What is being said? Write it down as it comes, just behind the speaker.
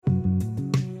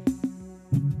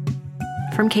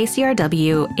From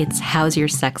KCRW, it's How's Your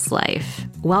Sex Life?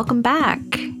 Welcome back.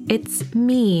 It's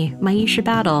me, Maisha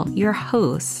Battle, your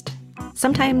host.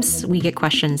 Sometimes we get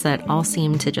questions that all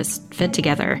seem to just fit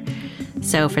together.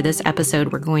 So for this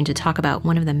episode, we're going to talk about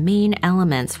one of the main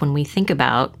elements when we think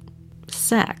about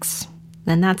sex,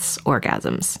 and that's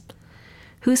orgasms.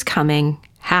 Who's coming,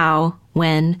 how,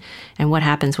 when, and what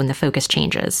happens when the focus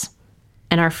changes.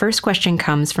 And our first question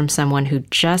comes from someone who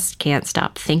just can't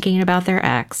stop thinking about their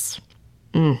ex.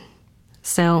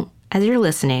 So, as you're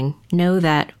listening, know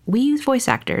that we use voice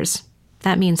actors.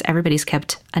 That means everybody's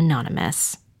kept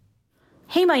anonymous.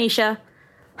 Hey, Maisha.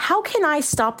 How can I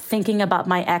stop thinking about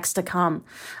my ex to come?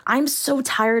 I'm so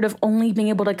tired of only being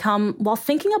able to come while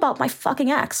thinking about my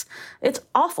fucking ex. It's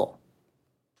awful.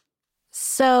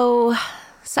 So,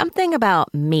 something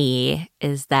about me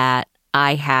is that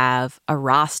I have a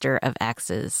roster of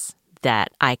exes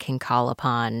that I can call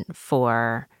upon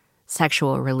for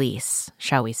sexual release,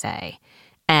 shall we say.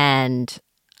 And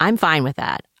I'm fine with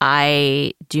that.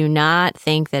 I do not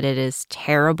think that it is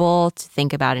terrible to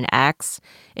think about an ex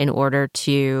in order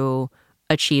to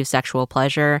achieve sexual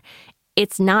pleasure.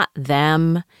 It's not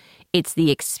them. It's the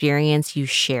experience you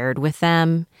shared with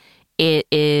them. It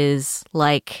is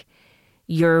like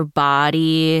your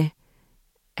body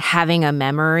having a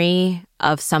memory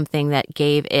of something that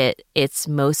gave it its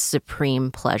most supreme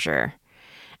pleasure.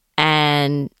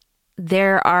 And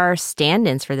there are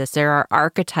stand-ins for this. There are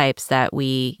archetypes that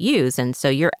we use. And so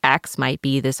your ex might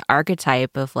be this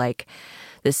archetype of like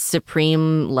this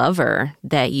supreme lover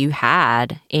that you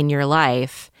had in your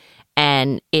life.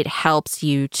 And it helps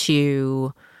you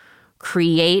to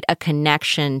create a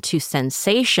connection to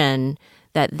sensation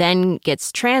that then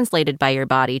gets translated by your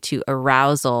body to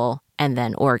arousal and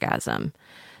then orgasm.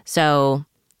 So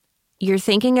you're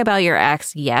thinking about your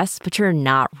ex, yes, but you're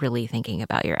not really thinking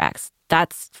about your ex.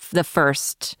 That's the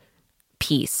first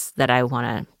piece that I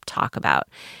want to talk about.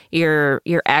 Your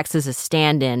ex is a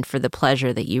stand-in for the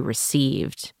pleasure that you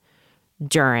received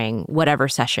during whatever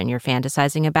session you're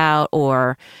fantasizing about,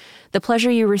 or the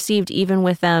pleasure you received even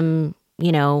with them,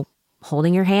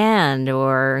 holding your hand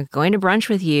or going to brunch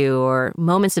with you, or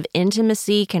moments of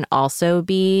intimacy can also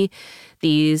be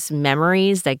these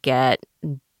memories that get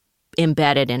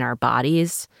embedded in our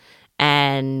bodies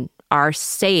and are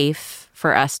safe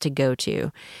for us to go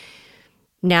to.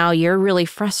 Now, you're really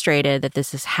frustrated that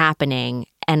this is happening,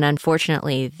 and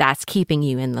unfortunately, that's keeping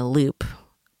you in the loop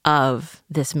of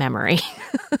this memory,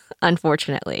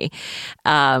 unfortunately.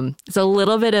 It's a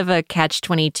little bit of a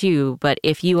catch-22, but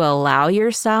if you allow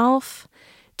yourself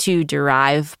to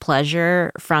derive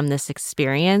pleasure from this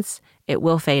experience, it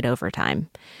will fade over time.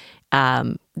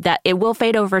 That it will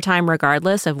fade over time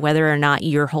regardless of whether or not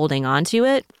you're holding on to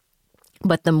it.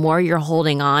 But the more you're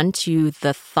holding on to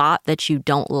the thought that you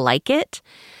don't like it,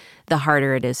 the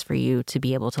harder it is for you to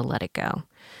be able to let it go.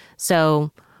 So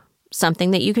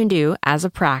something that you can do as a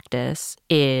practice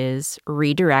is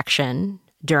redirection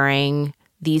during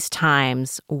these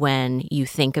times when you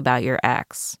think about your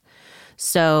ex.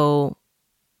 So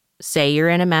say you're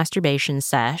in a masturbation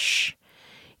sesh,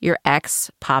 your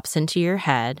ex pops into your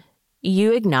head,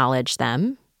 you acknowledge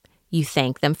them, you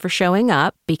thank them for showing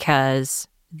up because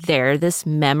they're this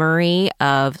memory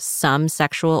of some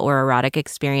sexual or erotic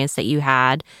experience that you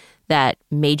had that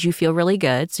made you feel really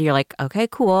good. So you're like, okay,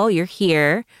 cool, you're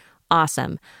here.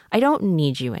 Awesome. I don't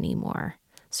need you anymore.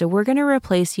 So we're going to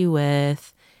replace you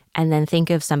with, and then think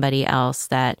of somebody else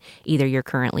that either you're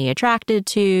currently attracted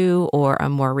to, or a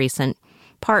more recent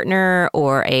partner,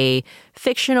 or a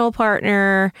fictional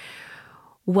partner,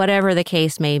 whatever the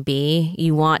case may be.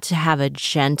 You want to have a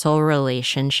gentle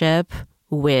relationship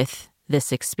with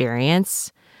this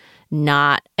experience,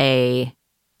 not I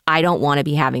don't want to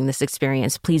be having this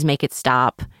experience. Please make it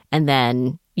stop. And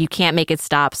then you can't make it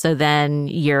stop. So then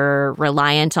you're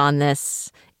reliant on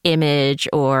this image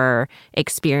or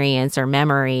experience or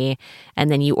memory,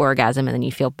 and then you orgasm and then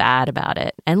you feel bad about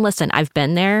it. And listen, I've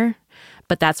been there,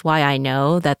 but that's why I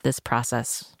know that this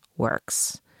process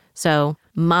works. So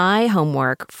my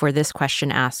homework for this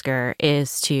question asker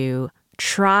is to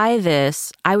try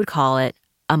this, I would call it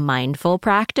a mindful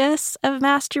practice of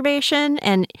masturbation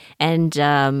and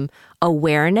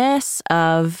awareness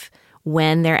of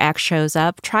when their ex shows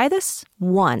up. Try this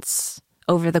once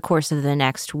over the course of the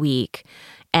next week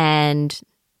and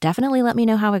definitely let me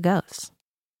know how it goes.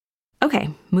 Okay,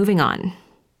 moving on.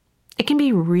 It can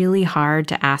be really hard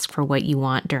to ask for what you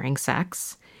want during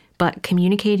sex, but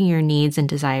communicating your needs and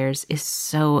desires is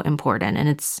so important, and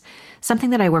it's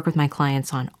something that I work with my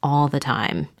clients on all the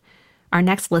time. Our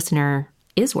next listener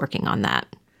is working on that.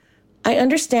 I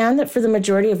understand that for the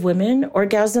majority of women,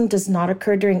 orgasm does not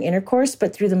occur during intercourse,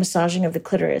 but through the massaging of the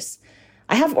clitoris.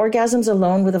 I have orgasms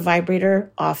alone with a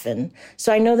vibrator often,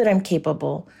 so I know that I'm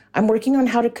capable. I'm working on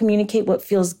how to communicate what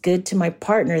feels good to my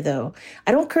partner, though.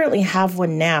 I don't currently have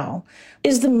one now.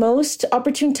 Is the most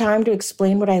opportune time to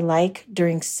explain what I like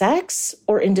during sex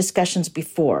or in discussions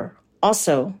before?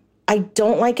 Also, I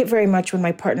don't like it very much when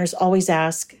my partners always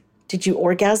ask, "Did you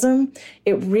orgasm?"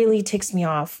 It really ticks me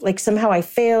off. Like somehow I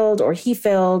failed or he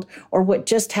failed or what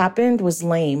just happened was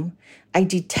lame. I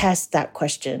detest that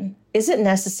question. Is it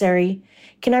necessary?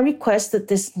 Can I request that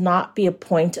this not be a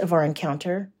point of our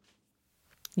encounter?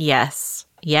 Yes.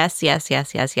 Yes, yes,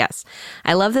 yes, yes, yes.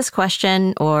 I love this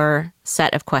question or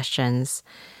set of questions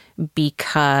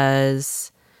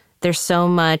because there's so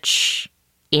much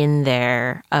in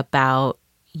there about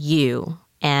you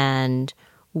and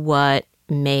what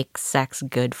makes sex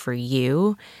good for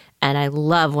you. And I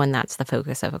love when that's the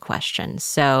focus of a question.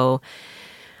 So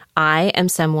I am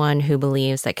someone who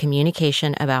believes that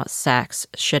communication about sex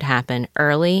should happen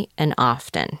early and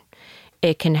often.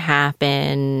 It can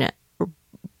happen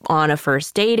on a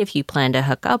first date. If you plan to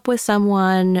hook up with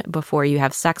someone before you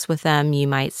have sex with them, you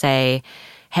might say,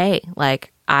 hey,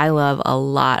 like, I love a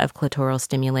lot of clitoral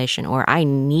stimulation, or I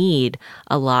need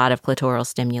a lot of clitoral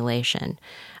stimulation.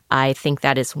 I think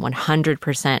that is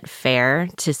 100% fair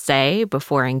to say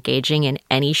before engaging in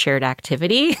any shared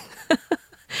activity.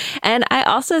 And I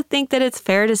also think that it's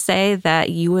fair to say that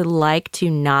you would like to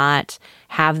not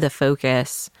have the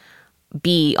focus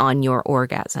be on your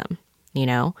orgasm, you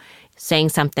know? Saying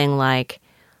something like,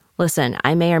 listen,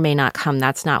 I may or may not come.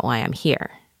 That's not why I'm here.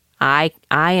 I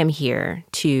am here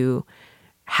to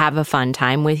have a fun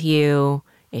time with you.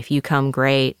 If you come,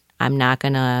 great. I'm not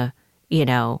going to,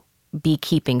 be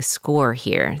keeping score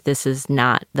here. This is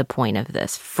not the point of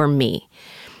this for me.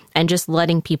 And just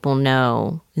letting people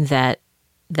know that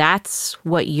that's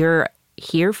what you're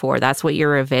here for. That's what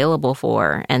you're available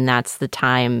for. And that's the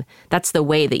time, that's the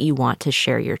way that you want to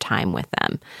share your time with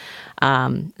them.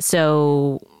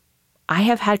 So I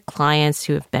have had clients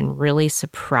who have been really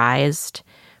surprised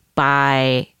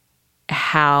by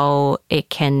how it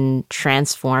can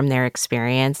transform their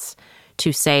experience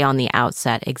to say on the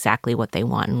outset exactly what they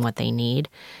want and what they need,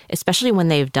 especially when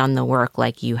they've done the work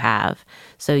like you have.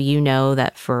 So you know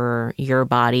that for your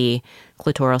body,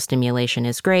 clitoral stimulation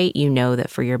is great. You know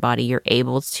that for your body, you're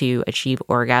able to achieve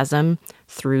orgasm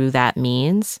through that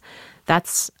means.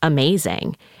 That's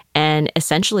amazing. And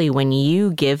essentially, when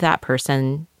you give that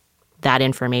person that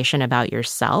information about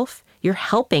yourself, you're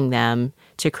helping them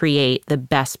to create the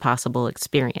best possible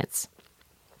experience.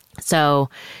 So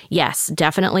yes,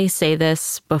 definitely say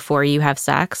this before you have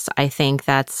sex. I think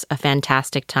that's a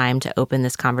fantastic time to open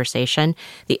this conversation.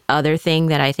 The other thing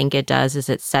that I think it does is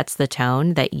it sets the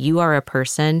tone that you are a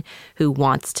person who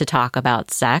wants to talk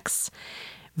about sex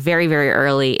very, very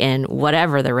early in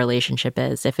whatever the relationship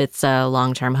is. If it's a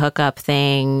long-term hookup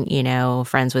thing,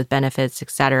 friends with benefits,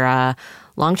 etc.,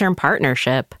 long-term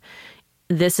partnership,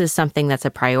 this is something that's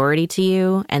a priority to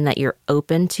you and that you're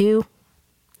open to.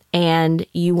 And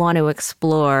you want to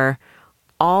explore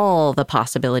all the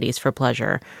possibilities for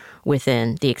pleasure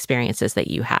within the experiences that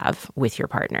you have with your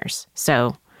partners.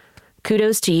 So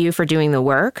kudos to you for doing the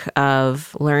work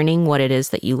of learning what it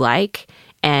is that you like.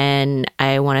 And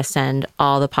I want to send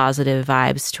all the positive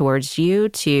vibes towards you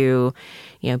to,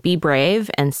 be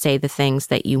brave and say the things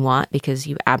that you want because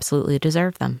you absolutely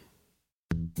deserve them.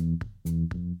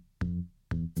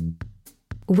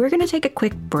 We're going to take a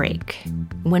quick break.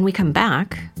 When we come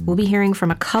back, we'll be hearing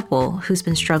from a couple who's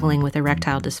been struggling with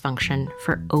erectile dysfunction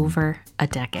for over a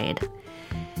decade.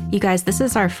 You guys, this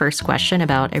is our first question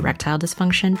about erectile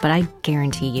dysfunction, but I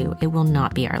guarantee you it will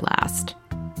not be our last.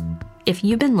 If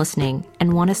you've been listening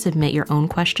and want to submit your own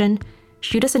question,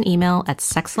 shoot us an email at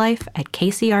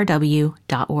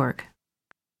sexlife@kcrw.org.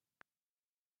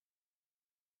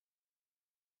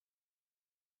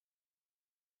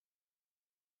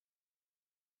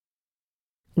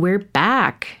 We're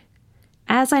back.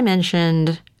 As I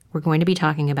mentioned, we're going to be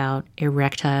talking about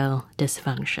erectile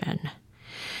dysfunction.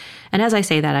 And as I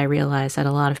say that, I realize that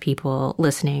a lot of people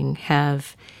listening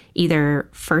have either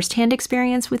firsthand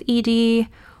experience with ED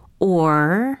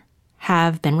or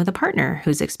have been with a partner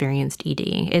who's experienced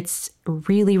ED. It's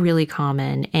really, really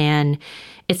common, and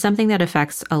it's something that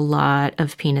affects a lot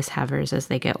of penis havers as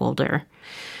they get older.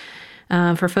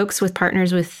 For folks with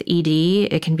partners with ED,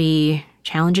 it can be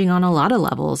challenging on a lot of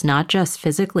levels, not just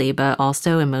physically, but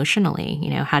also emotionally.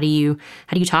 How do you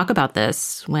talk about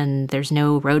this when there's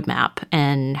no roadmap?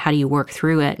 And how do you work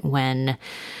through it when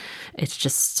it's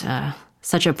just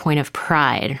such a point of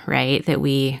pride, right? That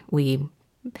we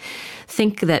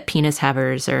think that penis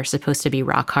havers are supposed to be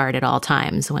rock hard at all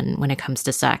times when it comes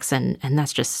to sex, and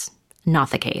that's just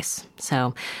not the case.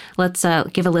 So let's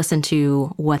give a listen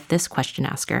to what this question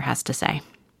asker has to say.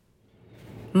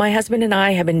 My husband and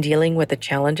I have been dealing with the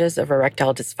challenges of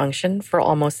erectile dysfunction for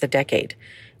almost a decade.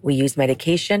 We use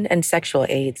medication and sexual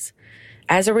aids.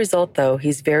 As a result, though,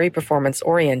 he's very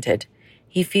performance-oriented.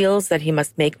 He feels that he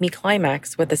must make me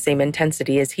climax with the same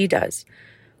intensity as he does.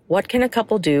 What can a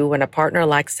couple do when a partner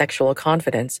lacks sexual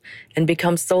confidence and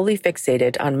becomes solely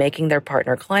fixated on making their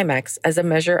partner climax as a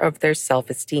measure of their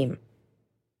self-esteem?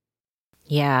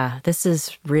 Yeah, this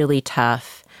is really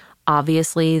tough.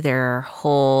 Obviously, there are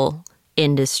whole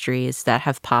industries that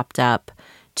have popped up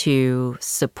to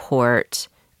support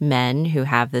men who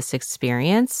have this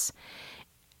experience.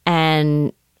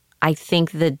 And I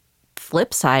think the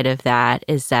flip side of that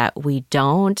is that we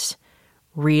don't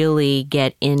really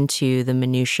get into the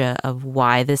minutia of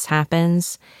why this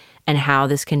happens and how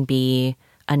this can be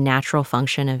a natural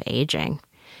function of aging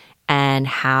and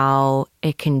how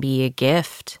it can be a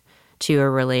gift to a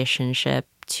relationship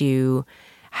to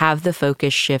have the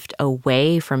focus shift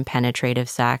away from penetrative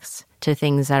sex to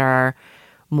things that are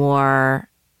more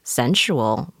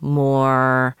sensual,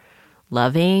 more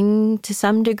loving to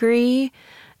some degree.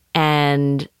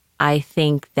 And I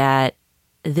think that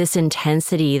this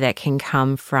intensity that can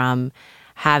come from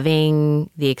having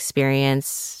the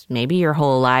experience, maybe your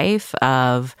whole life,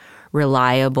 of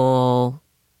reliable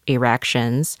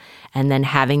erections, and then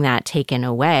having that taken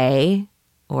away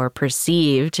or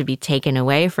perceived to be taken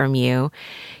away from you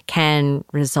can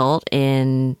result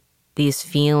in these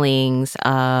feelings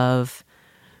of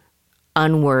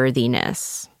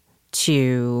unworthiness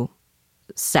to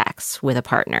sex with a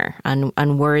partner,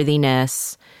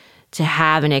 unworthiness to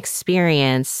have an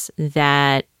experience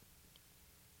that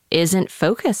isn't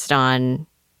focused on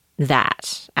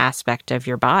that aspect of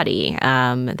your body,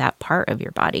 that part of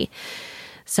your body.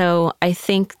 So I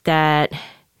think that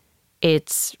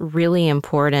it's really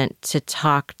important to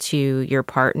talk to your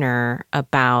partner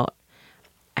about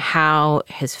how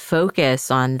his focus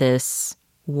on this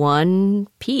one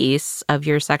piece of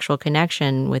your sexual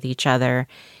connection with each other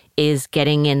is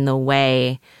getting in the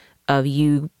way of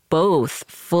you both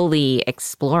fully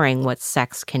exploring what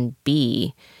sex can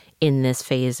be in this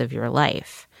phase of your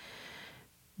life.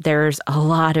 There's a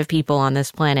lot of people on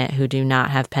this planet who do not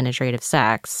have penetrative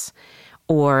sex,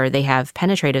 or they have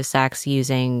penetrative sex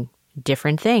using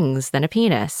different things than a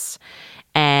penis.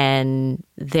 And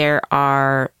there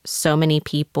are so many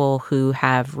people who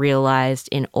have realized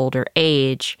in older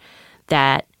age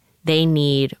that they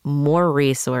need more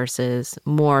resources,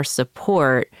 more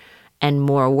support, and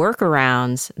more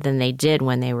workarounds than they did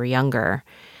when they were younger.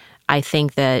 I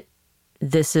think that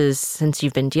this is, since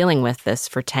you've been dealing with this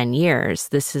for 10 years,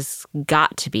 this has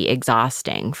got to be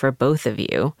exhausting for both of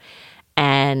you.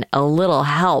 And a little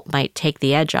help might take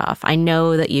the edge off. I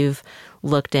know that you've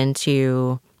looked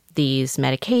into these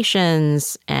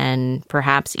medications and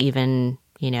perhaps even,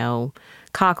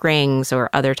 cock rings or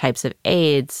other types of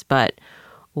aids, but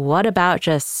what about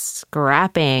just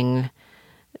scrapping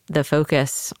the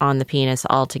focus on the penis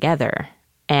altogether?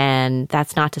 And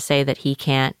that's not to say that he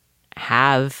can't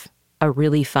have a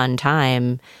really fun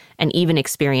time and even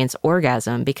experience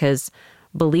orgasm, because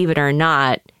believe it or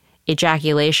not,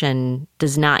 ejaculation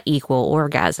does not equal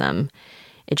orgasm.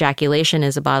 Ejaculation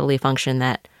is a bodily function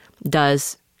that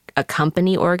does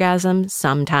accompany orgasm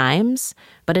sometimes,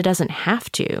 but it doesn't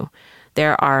have to.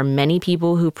 There are many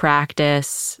people who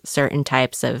practice certain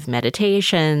types of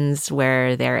meditations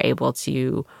where they're able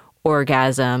to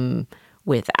orgasm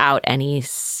without any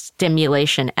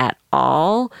stimulation at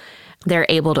all. They're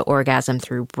able to orgasm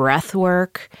through breath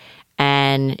work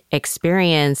and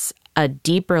experience a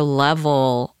deeper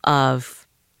level of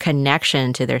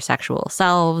connection to their sexual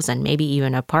selves and maybe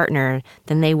even a partner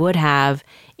than they would have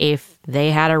if they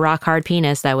had a rock hard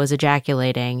penis that was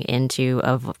ejaculating into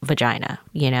a vagina,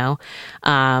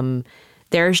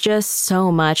 There's just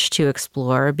so much to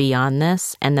explore beyond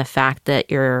this. And the fact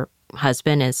that your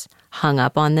husband is hung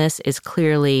up on this is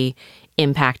clearly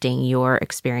impacting your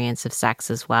experience of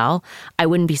sex as well. I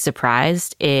wouldn't be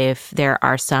surprised if there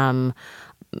are some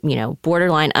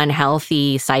borderline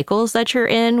unhealthy cycles that you're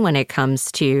in when it comes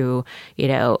to,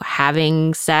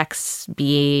 having sex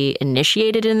be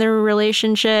initiated in the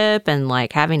relationship and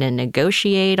like having to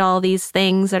negotiate all these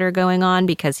things that are going on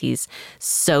because he's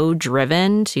so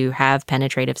driven to have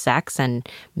penetrative sex and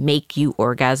make you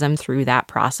orgasm through that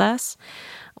process.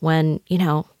 When,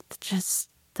 just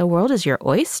the world is your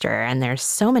oyster and there's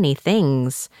so many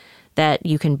things that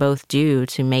you can both do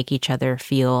to make each other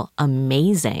feel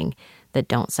amazing that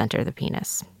don't center the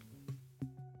penis.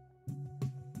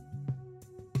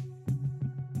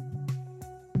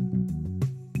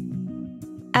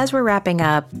 as we're wrapping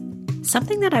up,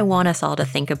 something that I want us all to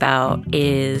think about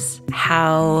is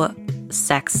how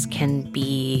sex can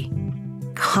be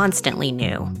constantly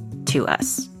new to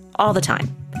us all the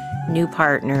time. New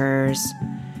partners,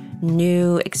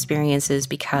 new experiences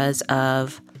because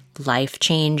of life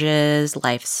changes,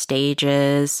 life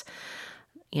stages.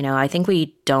 I think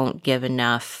we don't give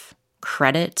enough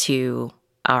credit to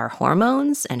our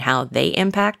hormones and how they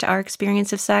impact our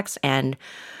experience of sex. And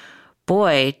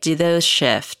boy, do those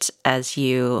shift as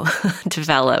you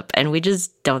develop. And we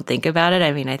just don't think about it.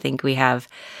 I mean, I think we have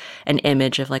an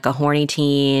image of like a horny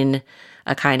teen,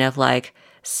 a kind of like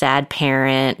sad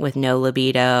parent with no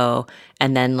libido.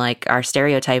 And then like our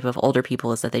stereotype of older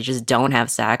people is that they just don't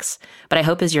have sex. But I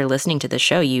hope as you're listening to the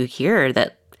show, you hear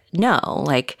that no,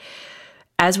 like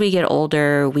as we get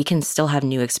older, we can still have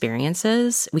new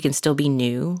experiences. We can still be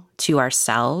new to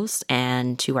ourselves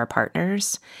and to our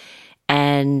partners.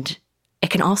 And it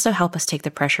can also help us take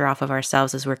the pressure off of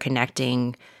ourselves as we're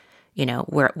connecting,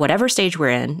 whatever stage we're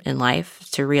in life,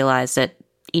 to realize that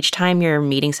each time you're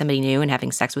meeting somebody new and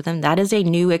having sex with them, that is a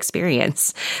new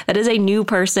experience. That is a new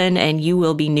person, and you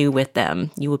will be new with them.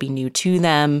 You will be new to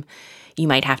them. You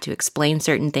might have to explain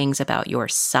certain things about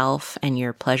yourself and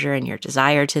your pleasure and your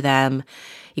desire to them.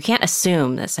 You can't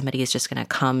assume that somebody is just going to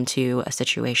come to a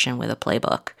situation with a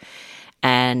playbook.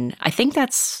 And I think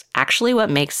that's actually what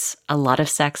makes a lot of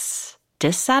sex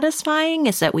dissatisfying,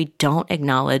 is that we don't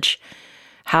acknowledge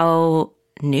how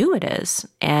new it is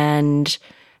and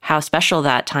how special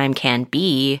that time can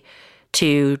be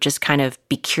to just kind of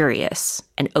be curious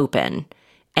and open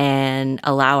and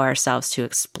allow ourselves to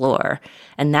explore.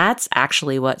 And that's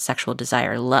actually what sexual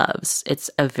desire loves. It's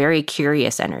a very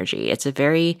curious energy. It's a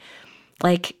very,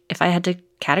 like, if I had to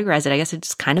categorize it, I guess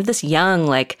it's kind of this young,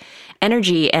 like,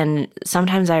 energy. And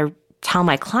sometimes I tell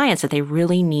my clients that they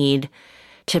really need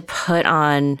to put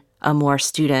on a more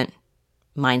student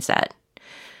mindset.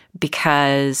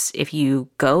 Because if you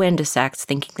go into sex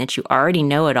thinking that you already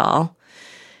know it all,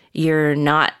 you're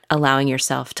not allowing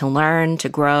yourself to learn, to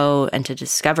grow, and to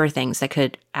discover things that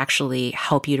could actually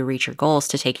help you to reach your goals,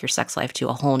 to take your sex life to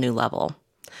a whole new level.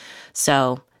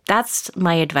 So that's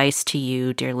my advice to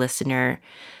you, dear listener.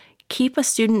 Keep a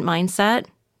student mindset,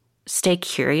 stay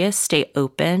curious, stay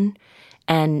open,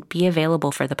 and be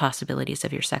available for the possibilities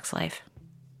of your sex life.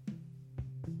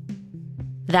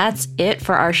 That's it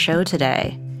for our show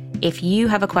today. If you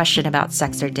have a question about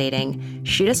sex or dating,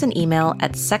 shoot us an email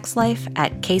at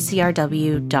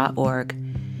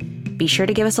sexlife@kcrw.org. Be sure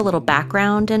to give us a little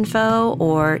background info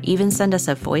or even send us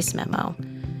a voice memo.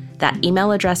 That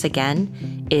email address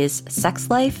again is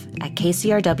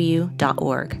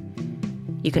sexlife@kcrw.org.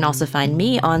 You can also find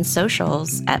me on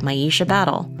socials at Myisha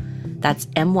Battle. That's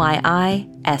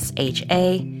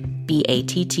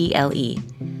MYISHABATTLE.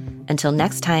 Until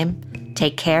next time,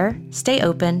 take care, stay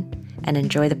open, and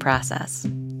enjoy the process.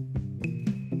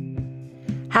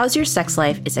 How's Your Sex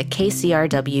Life is a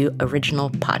KCRW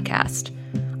original podcast.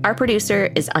 Our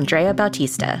producer is Andrea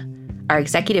Bautista. Our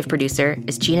executive producer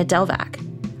is Gina Delvac.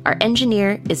 Our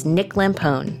engineer is Nick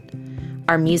Lampone.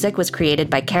 Our music was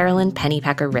created by Carolyn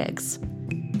Pennypacker Riggs.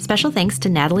 Special thanks to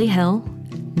Natalie Hill,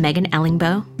 Megan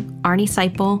Ellingbo, Arnie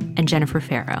Seipel, and Jennifer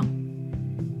Farrow.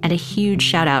 And a huge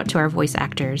shout out to our voice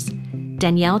actors,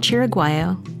 Danielle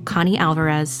Chiriguayo, Connie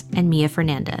Alvarez, and Mia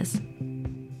Fernandez.